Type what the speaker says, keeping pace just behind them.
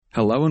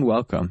Hello and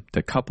welcome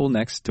to Couple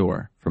Next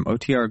Door from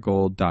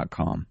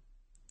OTRGold.com.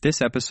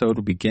 This episode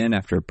will begin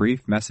after a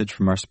brief message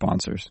from our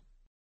sponsors.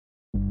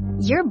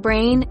 Your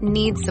brain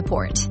needs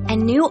support,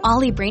 and new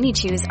Ollie Brainy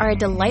Chews are a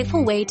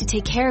delightful way to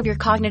take care of your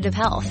cognitive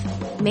health.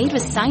 Made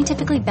with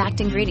scientifically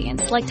backed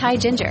ingredients like Thai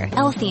ginger,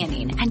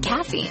 L-theanine, and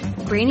caffeine,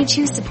 Brainy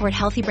Chews support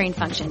healthy brain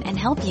function and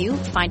help you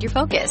find your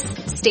focus,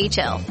 stay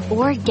chill,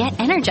 or get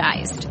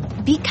energized.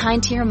 Be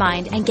kind to your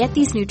mind and get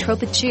these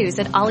nootropic chews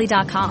at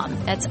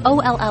Ollie.com. That's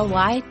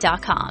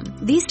OLLY.com.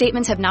 These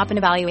statements have not been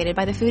evaluated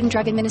by the Food and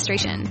Drug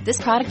Administration.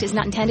 This product is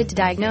not intended to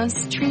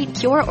diagnose, treat,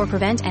 cure, or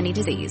prevent any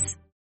disease.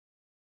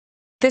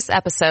 This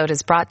episode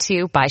is brought to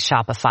you by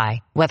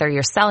Shopify. Whether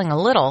you're selling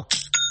a little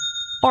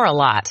or a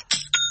lot,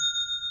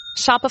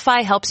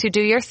 Shopify helps you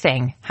do your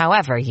thing,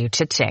 however you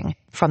cha-ching.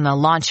 From the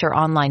launch your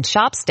online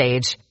shop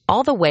stage,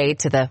 all the way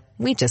to the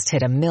we just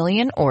hit 1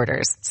 million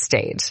orders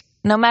stage.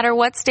 No matter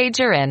what stage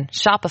you're in,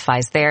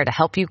 Shopify's there to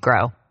help you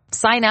grow.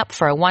 Sign up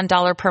for a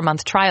 $1 per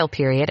month trial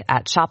period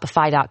at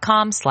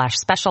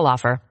shopify.com/special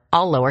offer,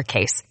 all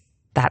lowercase.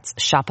 That's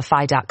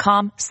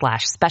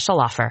shopify.com/special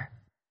offer.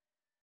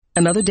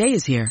 Another day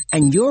is here,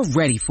 and you're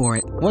ready for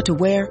it. What to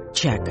wear?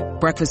 Check.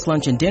 Breakfast,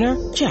 lunch, and dinner?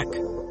 Check.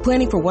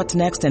 Planning for what's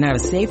next and how to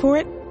save for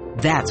it?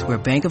 That's where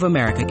Bank of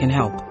America can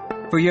help.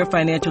 For your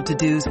financial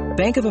to-dos,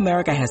 Bank of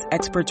America has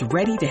experts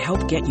ready to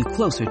help get you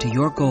closer to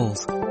your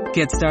goals.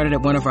 Get started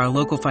at one of our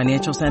local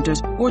financial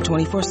centers or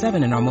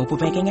 24/7 in our mobile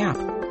banking app.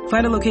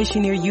 Find a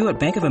location near you at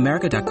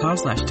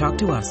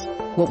bankofamerica.com/talktous.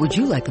 What would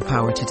you like the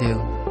power to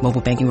do?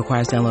 Mobile banking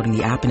requires downloading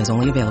the app and is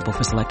only available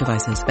for select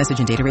devices. Message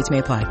and data rates may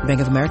apply.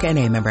 Bank of America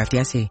N.A., member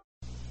FDIC.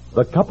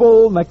 The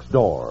Couple Next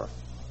Door,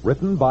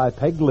 written by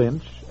Peg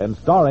Lynch and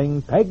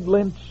starring Peg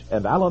Lynch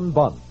and Alan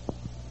Bunce.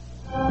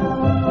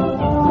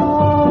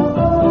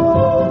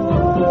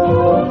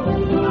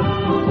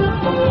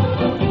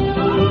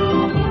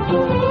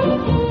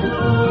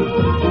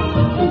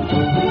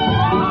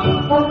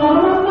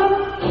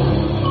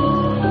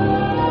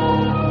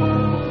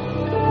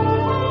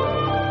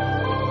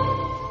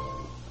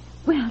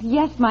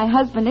 Yes, my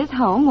husband is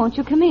home. Won't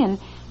you come in?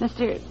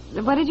 Mr.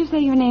 What did you say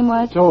your name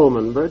was?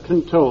 Tolman,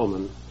 Bertrand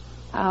Tolman.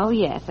 Oh,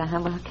 yes.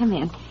 Well, come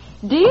in.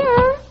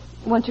 Dear,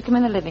 won't you come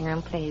in the living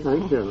room, please?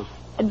 Thank you.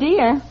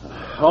 Dear.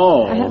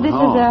 This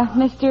is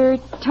Mr.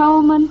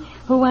 Tolman,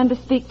 who wanted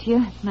to speak to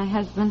you. It's my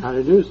husband. How do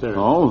you do, sir?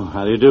 Oh,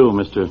 how do you do,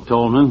 Mr.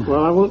 Tolman?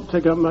 Well, I won't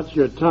take up much of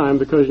your time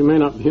because you may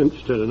not be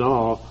interested at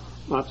all.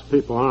 Lots of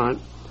people aren't.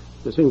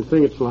 They seem to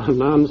think it's a lot of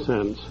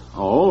nonsense.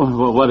 Oh?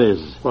 Well, what is?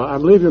 Well, I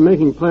believe you're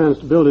making plans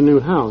to build a new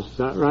house. Is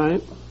that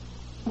right?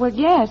 Well,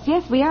 yes,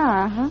 we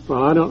are,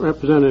 Well, I don't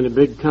represent any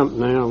big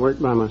company. I work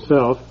by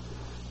myself.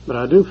 But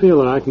I do feel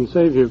that I can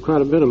save you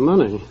quite a bit of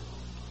money.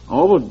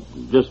 Oh, well,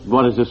 just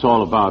what is this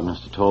all about,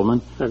 Mr.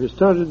 Tolman? Have you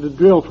started to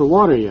drill for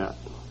water yet?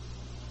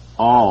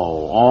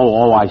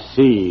 Oh, I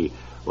see.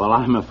 Well,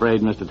 I'm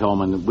afraid, Mr.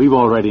 Tolman, we've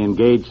already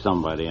engaged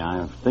somebody.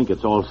 I think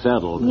it's all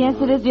settled.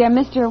 Yes, it is, dear.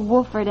 Mr.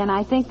 Wolford, and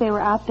I think they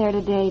were out there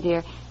today,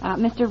 dear.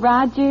 Mr.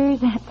 Rogers,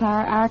 that's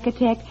our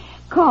architect,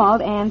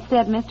 called and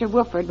said Mr.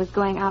 Wolford was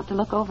going out to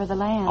look over the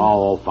land.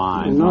 Oh,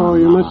 fine. No,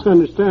 you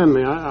misunderstand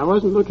me. I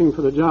wasn't looking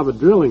for the job of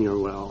drilling your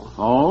well.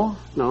 Oh?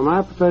 No,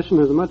 my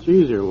profession is a much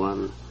easier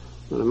one,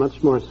 but a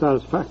much more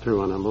satisfactory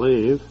one, I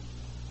believe.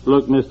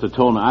 Look, Mr.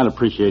 Tolman, I'd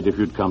appreciate if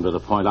you'd come to the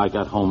point. I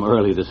got home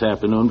early this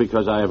afternoon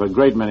because I have a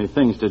great many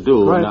things to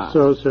do. Quite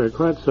so, sir,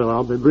 quite so.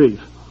 I'll be brief.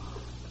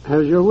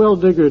 Has your well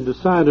digger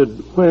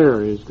decided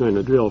where he's going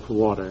to drill for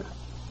water?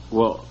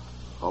 Well,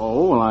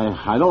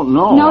 I don't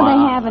know. No, they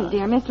haven't,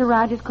 dear. Mr.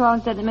 Rogers called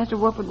and said that Mr.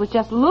 Wolford was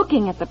just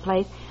looking at the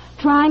place,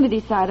 trying to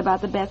decide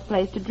about the best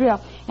place to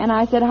drill. And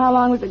I said, how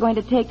long was it going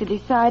to take to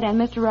decide? And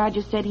Mr.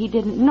 Rogers said he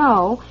didn't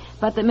know,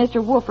 but that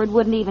Mr. Wolford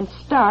wouldn't even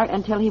start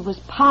until he was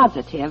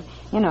positive,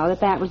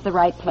 that was the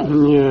right place.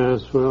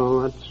 Yes, well,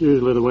 that's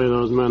usually the way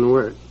those men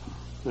work.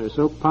 They're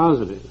so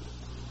positive.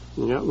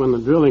 And yet when the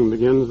drilling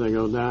begins, they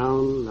go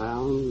down,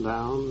 down,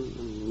 down,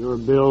 and your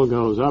bill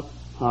goes up,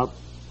 up,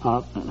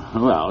 up.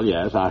 Well,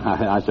 yes,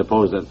 I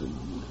suppose that...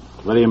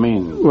 What do you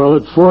mean? Well,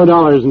 at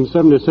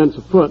 $4.70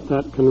 a foot,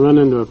 that can run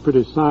into a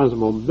pretty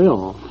sizable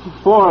bill.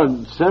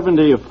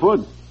 $4.70 a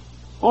foot?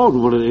 Oh,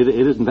 well, it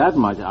isn't that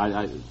much.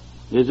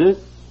 Is it?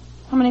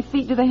 How many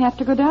feet do they have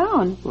to go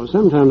down? Well,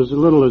 sometimes as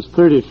little as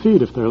 30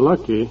 feet if they're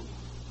lucky,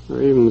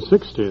 or even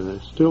 60.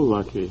 They're still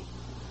lucky.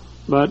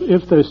 But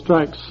if they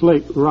strike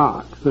slate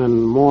rock,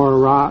 then more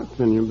rock,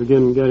 then you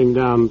begin getting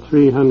down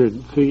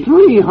 300 feet.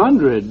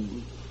 300?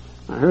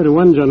 I heard of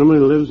one gentleman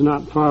who lives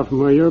not far from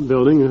where you're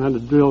building who had to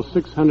drill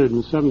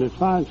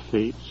 675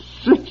 feet.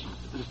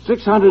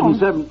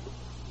 607?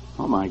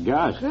 Oh, my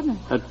gosh. Goodness.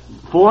 At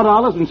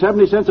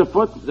 $4.70 a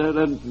foot,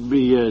 that'd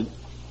be...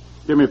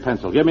 Give me a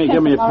pencil. Give me a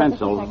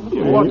pencil.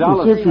 You can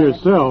see for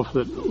yourself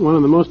that one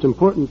of the most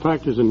important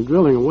factors in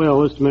drilling a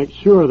well is to make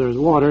sure there's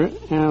water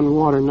and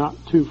water not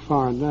too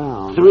far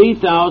down.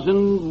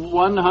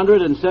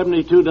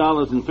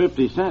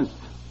 $3,172.50.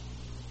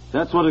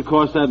 That's what it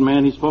cost that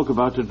man he spoke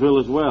about to drill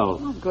his well.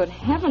 Oh, good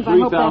heavens.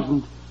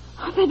 3,000.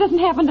 Oh, that doesn't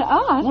happen to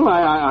us.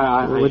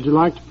 Well, Would you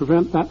like to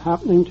prevent that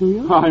happening to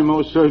you? I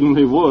most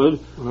certainly would.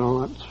 Well,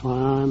 that's why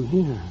I'm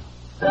here.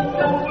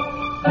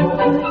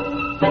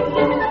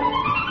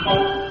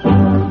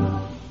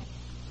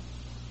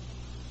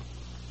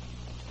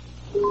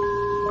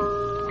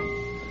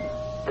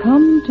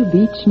 Come to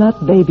Beechnut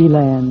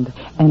Babyland,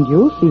 and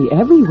you'll see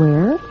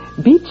everywhere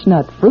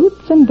beechnut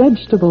fruits and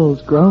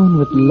vegetables grown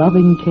with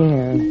loving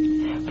care.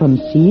 From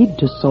seed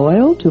to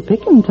soil to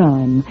pickin'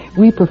 time,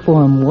 we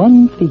perform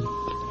one feat,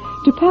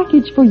 to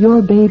package for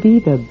your baby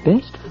the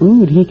best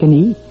food he can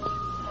eat.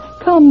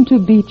 Come to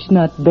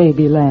Beechnut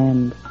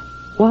Babyland.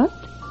 What?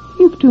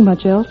 You've too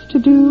much else to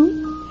do?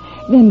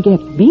 Then get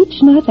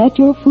Beechnut at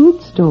your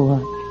food store.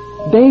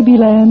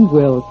 Babyland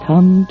will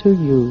come to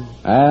you.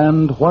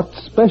 And what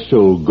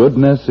special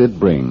goodness it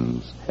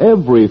brings.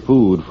 Every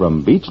food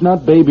from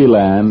Beechnut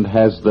Babyland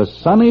has the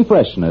sunny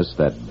freshness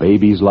that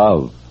babies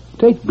love.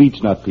 Take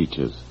Beechnut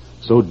peaches,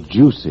 so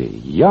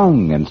juicy,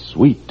 young, and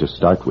sweet to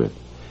start with.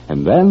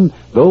 And then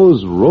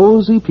those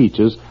rosy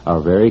peaches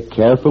are very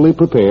carefully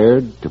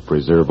prepared to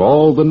preserve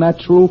all the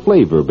natural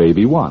flavor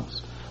baby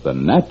wants, the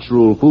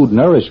natural food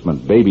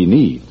nourishment baby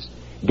needs.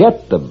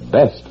 Get the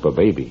best for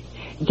baby.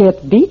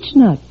 Get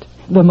Beechnut,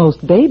 the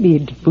most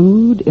babied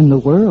food in the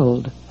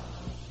world.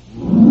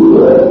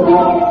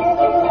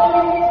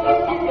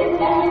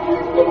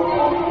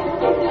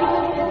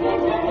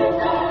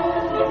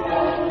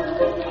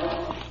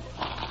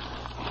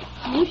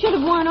 You should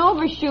have worn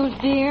overshoes,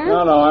 dear.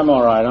 No, I'm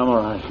all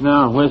right.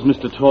 Now, where's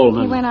Mr.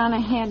 Tolman? He went on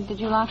ahead. Did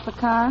you lock the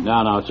car?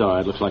 No, it's all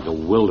right. Looks like a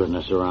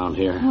wilderness around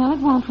here. Well, it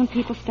won't when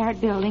people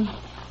start building.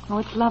 Oh,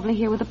 it's lovely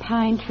here with the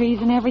pine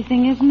trees and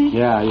everything, isn't it?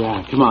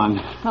 Yeah. Come on.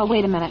 Oh,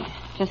 wait a minute.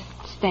 Just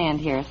stand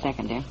here a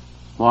second, dear.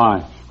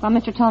 Why? Well,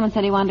 Mr. Tolman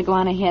said he wanted to go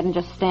on ahead and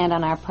just stand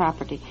on our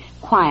property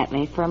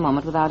quietly for a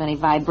moment without any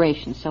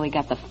vibration so he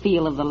got the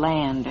feel of the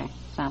land or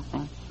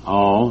something.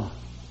 Oh?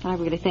 I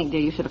really think,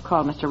 dear, you should have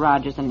called Mr.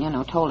 Rogers and,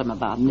 told him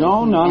about this.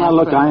 No.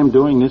 Look, I am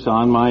doing this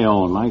on my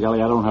own. My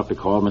golly, I don't have to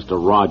call Mr.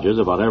 Rogers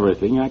about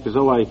everything. Act as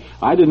though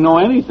I didn't know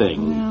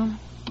anything.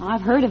 Well,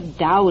 I've heard of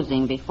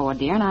dowsing before,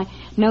 dear, and I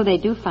know they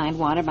do find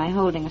water by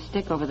holding a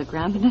stick over the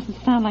ground. It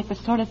doesn't sound like the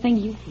sort of thing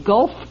you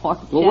go for.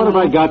 Well, what have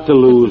I got to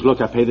lose?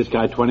 Look, I pay this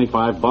guy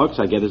 $25.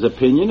 I get his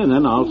opinion, and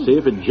then I'll see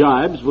if it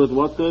jibes with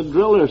what the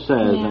driller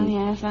says.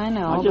 Yes, I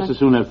know. I just as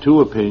soon have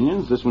two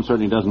opinions. This one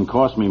certainly doesn't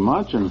cost me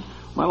much, and,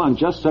 well, on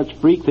just such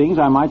freak things,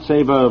 I might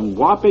save a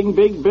whopping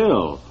big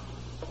bill.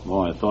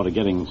 Boy, I thought of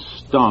getting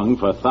stung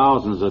for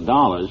thousands of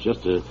dollars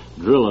just to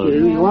drill a...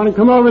 You want to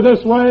come over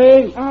this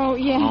way? Oh,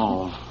 yes.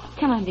 Oh.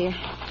 Come on, dear.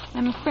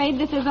 I'm afraid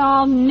this is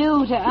all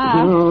new to us.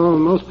 No,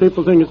 most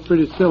people think it's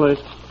pretty silly.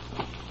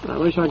 I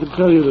wish I could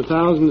tell you the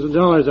thousands of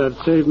dollars I've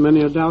saved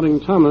many a doubting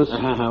Thomas.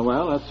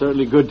 Well, that's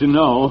certainly good to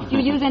know. Do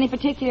you use any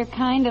particular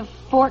kind of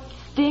forked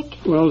stick?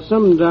 Well,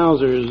 some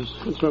dowsers,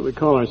 that's what we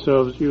call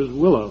ourselves, use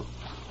willow.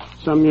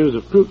 Some use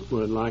a fruit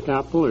wood like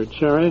apple or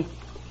cherry.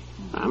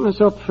 I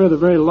myself prefer the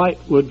very light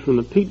wood from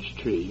the peach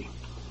tree.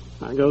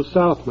 I go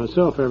south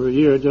myself every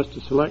year just to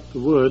select the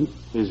wood.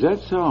 Is that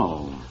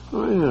so?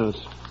 Oh, yes.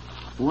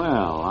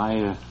 Well,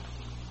 I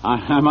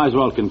might as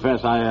well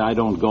confess I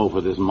don't go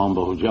for this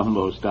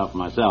mumbo-jumbo stuff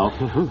myself.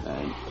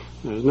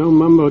 There's no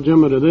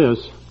mumbo-jumbo to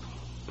this.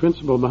 The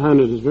principle behind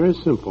it is very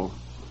simple.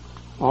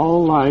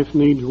 All life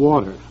needs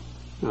water,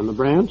 and the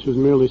branch is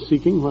merely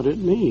seeking what it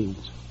needs.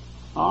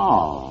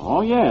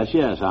 Oh, yes,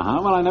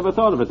 Well, I never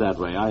thought of it that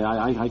way.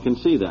 I can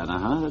see that,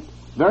 That's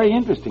very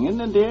interesting,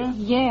 isn't it, dear?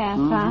 Yes,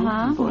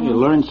 Boy, you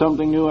learn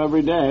something new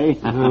every day.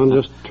 I'll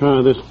just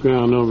try this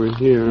ground over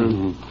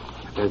here.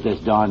 That's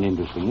darn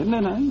interesting, isn't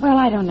it? Well,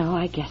 I don't know.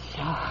 I guess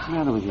so. What's the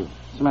matter with you?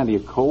 What's the matter? You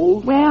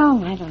cold?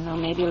 Well, I don't know.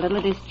 Maybe a little.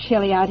 It is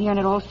chilly out here, and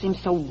it all seems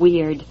so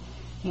weird.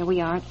 Here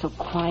we are. It's so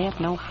quiet.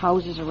 No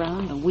houses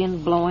around. The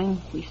wind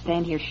blowing. We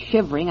stand here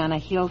shivering on a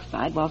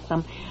hillside while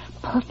some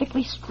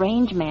perfectly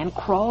strange man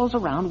crawls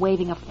around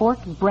waving a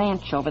forked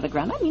branch over the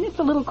ground. I mean, it's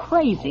a little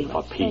crazy.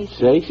 For Pete's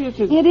sake.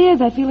 It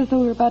is. I feel as though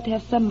we were about to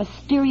have some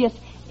mysterious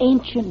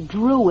ancient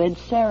druid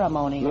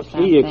ceremony or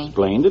something. He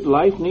explained it.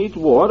 Life needs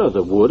water.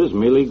 The wood is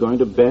merely going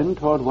to bend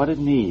toward what it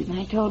needs.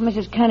 I told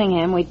Mrs.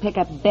 Cunningham we'd pick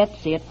up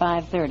Betsy at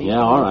 5:30. Yeah,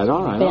 all right.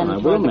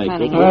 We'll make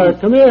it.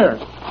 Come here.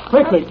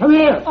 Quickly, come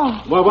here.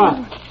 Oh.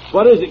 What?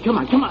 What is it? Come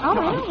on. All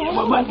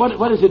right.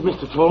 What is it,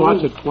 Mr.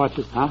 Tolman? Watch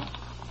it. Huh?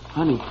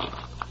 Honey.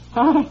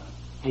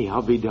 Hey,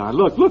 I'll be darned.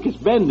 Look, it's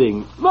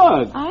bending.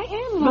 Look. I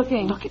am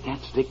looking. Look at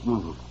that stick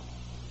move.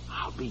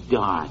 I'll be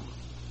darned.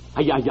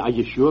 Are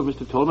you sure,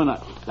 Mr. Tolman?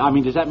 I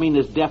mean, does that mean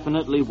there's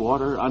definitely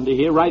water under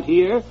here, right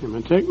here? You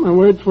may take my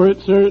word for it,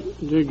 sir.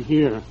 Dig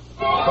here.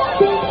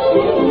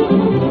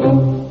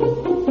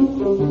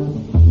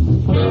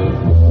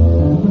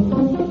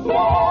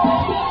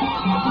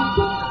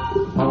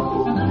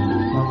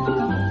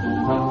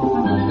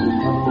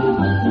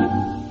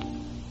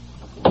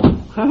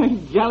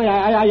 Jelly,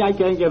 I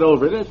can't get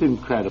over it. It's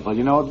incredible.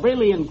 You know,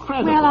 really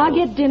incredible. Well, I'll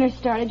get dinner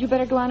started. You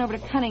better go on over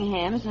to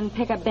Cunningham's and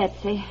pick up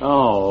Betsy.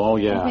 Oh,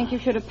 yeah. I think you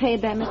should have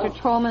paid that Mr.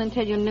 Trollman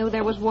until you knew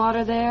there was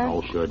water there.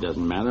 Oh, sure, it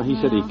doesn't matter. He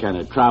said he kind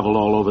of traveled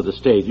all over the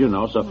state, you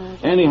know. So,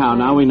 anyhow,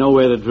 now we know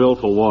where to drill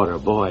for water.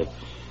 Boy,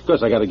 of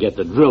course, I got to get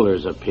the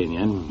driller's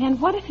opinion. And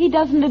what if he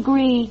doesn't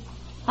agree?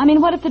 I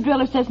mean, what if the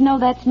driller says, no,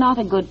 that's not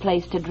a good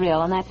place to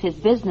drill, and that's his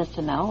business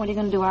to know? What are you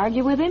going to do,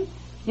 argue with him?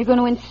 You're going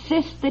to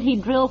insist that he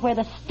drill where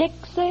the stick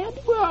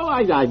said? Well,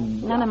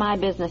 None of my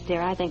business,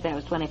 dear. I think that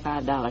was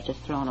 $25 just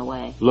thrown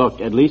away. Look,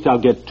 at least I'll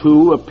get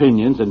two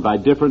opinions and by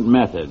different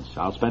methods.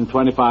 I'll spend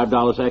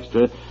 $25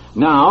 extra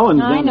now,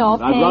 and I then know,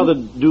 I'd rather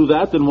do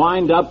that than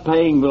wind up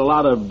paying a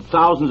lot of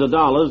thousands of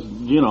dollars,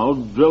 you know,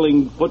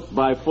 drilling foot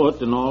by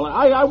foot and all.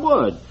 I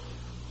would.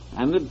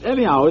 And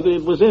anyhow,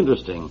 it was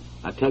interesting.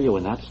 I tell you,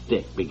 when that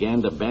stick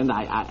began to bend,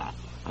 I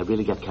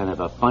really got kind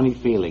of a funny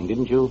feeling,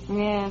 didn't you?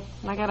 Yes,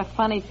 I got a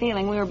funny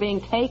feeling we were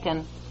being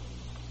taken.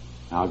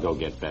 I'll go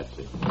get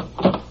Betsy.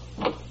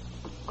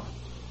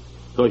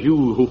 Because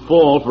you who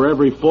fall for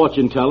every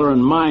fortune teller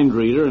and mind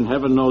reader and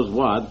heaven knows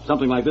what,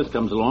 something like this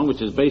comes along,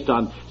 which is based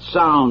on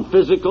sound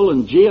physical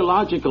and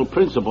geological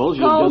principles.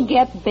 Go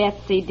get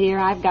Betsy, dear.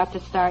 I've got to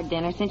start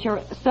dinner. Since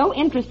you're so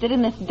interested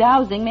in this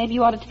dowsing, maybe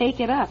you ought to take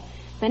it up.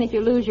 Then if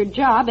you lose your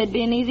job, it'd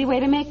be an easy way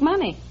to make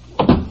money.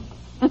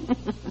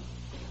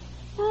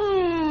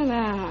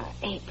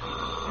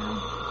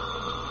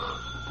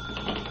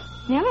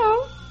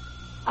 Hello?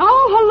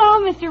 Oh,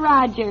 hello, Mr.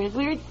 Rogers.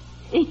 We're...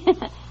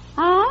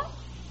 Huh?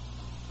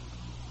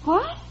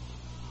 What?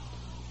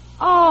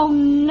 Oh,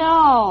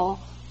 no.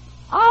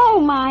 Oh,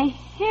 my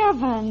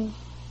heavens.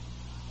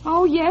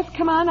 Oh, yes,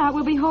 come on out.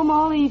 We'll be home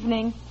all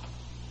evening.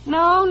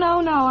 No,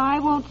 I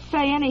won't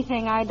say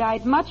anything.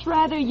 I'd much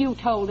rather you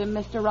told him,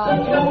 Mr.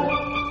 Rogers.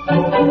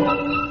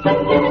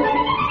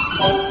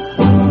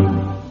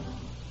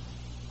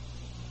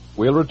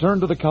 We'll return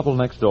to the couple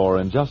next door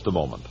in just a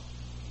moment.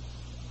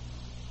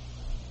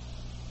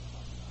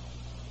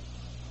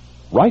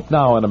 Right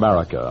now in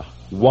America,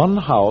 1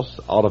 house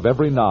out of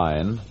every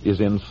 9 is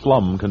in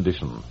slum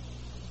condition.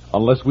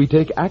 Unless we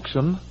take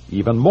action,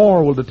 even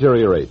more will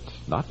deteriorate,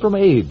 not from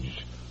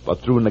age,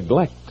 but through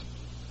neglect.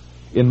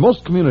 In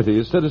most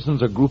communities,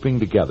 citizens are grouping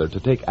together to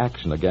take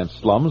action against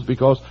slums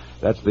because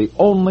that's the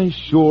only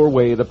sure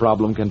way the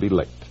problem can be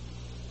licked.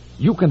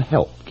 You can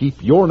help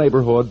keep your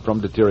neighborhood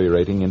from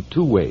deteriorating in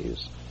 2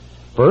 ways.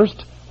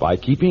 First, by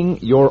keeping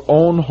your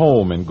own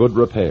home in good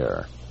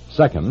repair.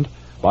 Second,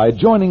 by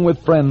joining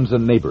with friends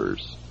and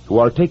neighbors who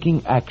are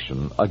taking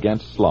action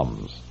against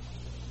slums.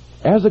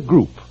 As a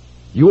group,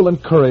 you will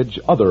encourage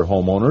other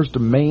homeowners to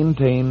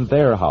maintain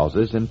their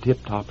houses in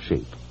tip-top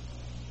shape.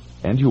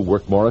 And you'll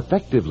work more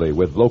effectively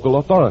with local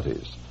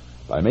authorities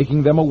by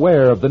making them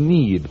aware of the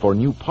need for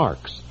new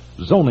parks,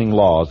 zoning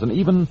laws, and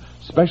even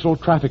special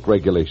traffic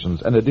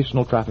regulations and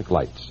additional traffic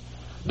lights.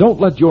 Don't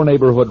let your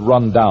neighborhood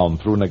run down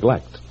through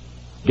neglect.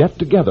 Get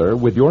together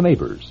with your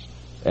neighbors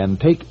and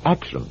take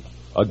action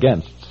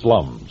against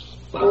slums.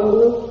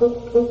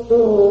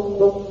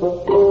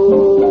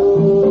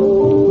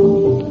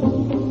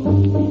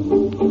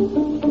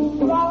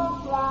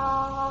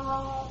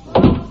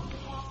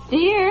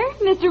 Dear,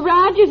 Mr.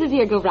 Rogers is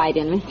here. Go right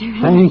in, Mr.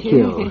 Rogers. Thank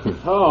you.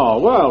 Oh,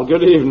 well,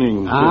 good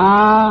evening.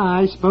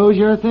 I suppose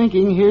you're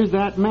thinking, here's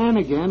that man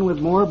again with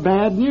more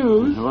bad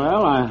news.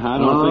 Well, I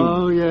don't think...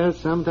 Oh, yes,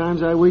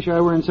 sometimes I wish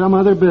I were in some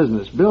other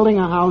business. Building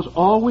a house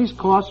always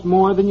costs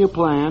more than you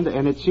planned,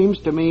 and it seems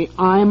to me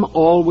I'm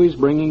always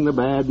bringing the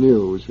bad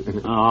news.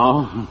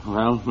 Oh,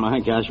 well, my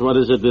gosh, what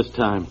is it this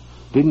time?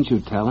 Didn't you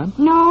tell him?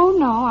 No,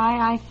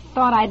 I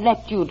thought I'd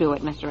let you do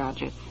it, Mr.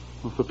 Rogers.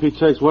 Well, for Pete's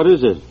sakes, what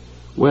is it?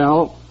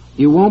 Well,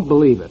 you won't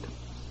believe it,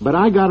 but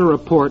I got a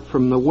report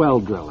from the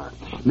well driller.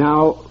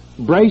 Now,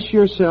 brace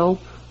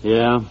yourself.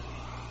 Yeah.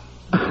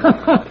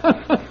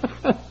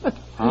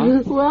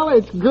 Well,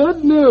 it's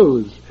good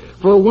news.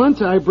 For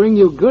once I bring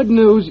you good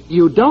news,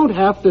 you don't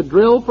have to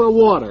drill for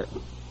water.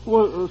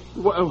 What?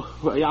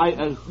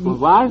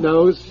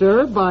 No,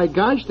 sir. By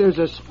gosh, there's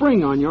a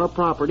spring on your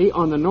property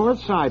on the north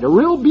side. A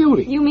real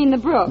beauty. You mean the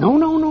brook?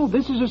 No.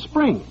 This is a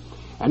spring.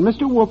 And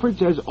Mr. Wolford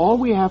says all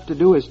we have to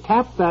do is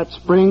tap that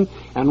spring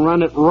and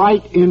run it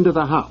right into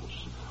the house.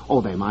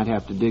 Oh, they might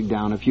have to dig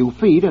down a few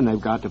feet, and they've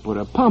got to put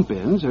a pump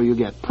in so you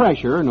get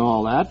pressure and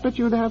all that, but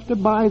you'd have to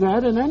buy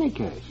that in any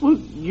case. Well,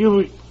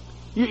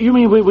 you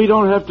mean we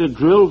don't have to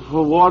drill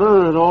for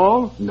water at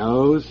all?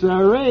 No,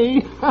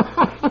 sirree.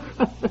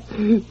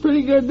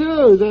 Pretty good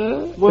news,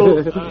 huh?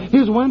 Well,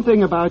 here's one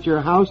thing about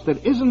your house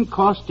that isn't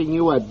costing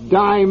you a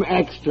dime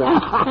extra.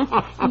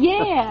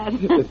 Yes.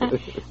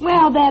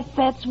 Well,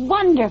 that's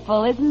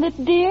wonderful, isn't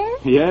it, dear?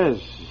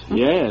 Yes.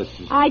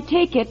 I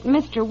take it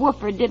Mr.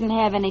 Wooford didn't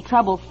have any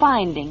trouble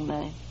finding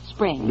the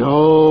spring.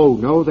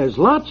 No, there's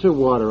lots of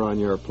water on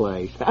your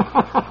place.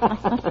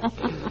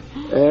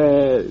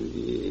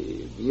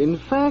 In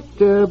fact,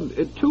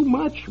 too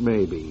much,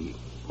 maybe.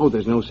 Oh,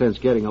 there's no sense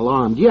getting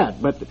alarmed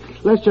yet, but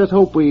let's just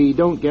hope we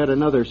don't get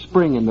another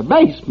spring in the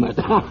basement.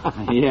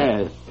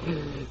 Yes.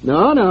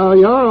 No,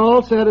 you're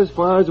all set as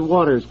far as the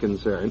water's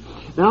concerned.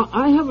 Now,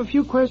 I have a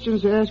few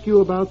questions to ask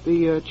you about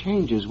the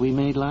changes we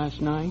made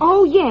last night.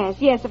 Oh,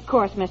 yes, of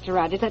course, Mr.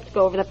 Rogers. Let's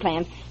go over the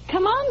plans.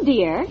 Come on,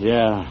 dear.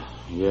 Yeah.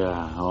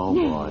 Oh,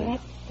 boy.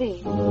 Let's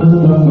see.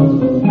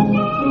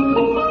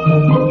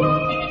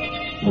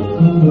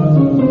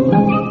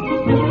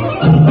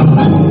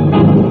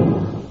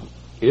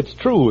 It's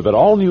true that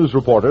all news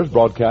reporters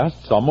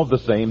broadcast some of the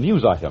same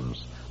news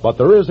items, but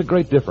there is a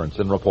great difference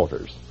in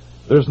reporters.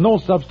 There's no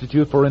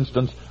substitute, for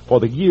instance, for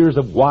the years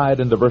of wide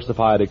and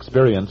diversified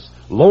experience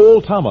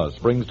Lowell Thomas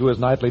brings to his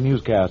nightly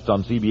newscasts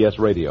on CBS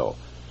Radio.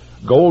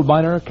 Gold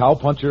miner,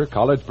 cowpuncher,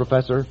 college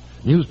professor,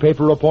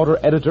 newspaper reporter,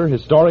 editor,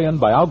 historian,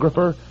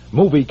 biographer,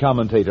 movie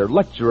commentator,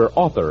 lecturer,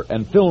 author,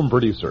 and film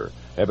producer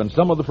have been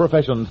some of the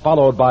professions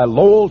followed by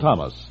Lowell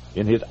Thomas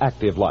in his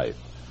active life.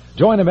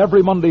 Join him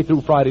every Monday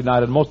through Friday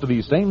night on most of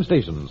these same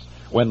stations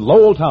when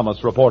Lowell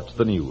Thomas reports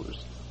the news.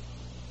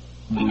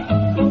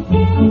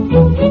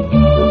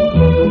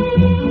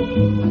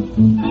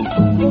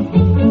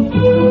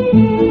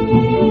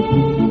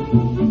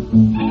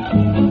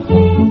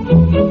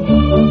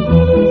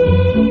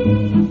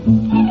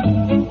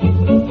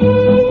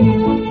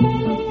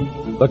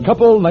 The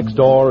Couple Next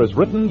Door is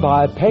written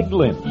by Peg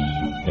Lynch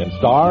and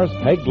stars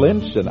Peg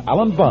Lynch and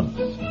Alan Bunce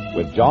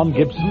with John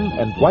Gibson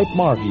and Dwight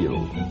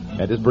Marfield,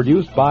 and is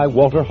produced by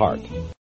Walter Hart.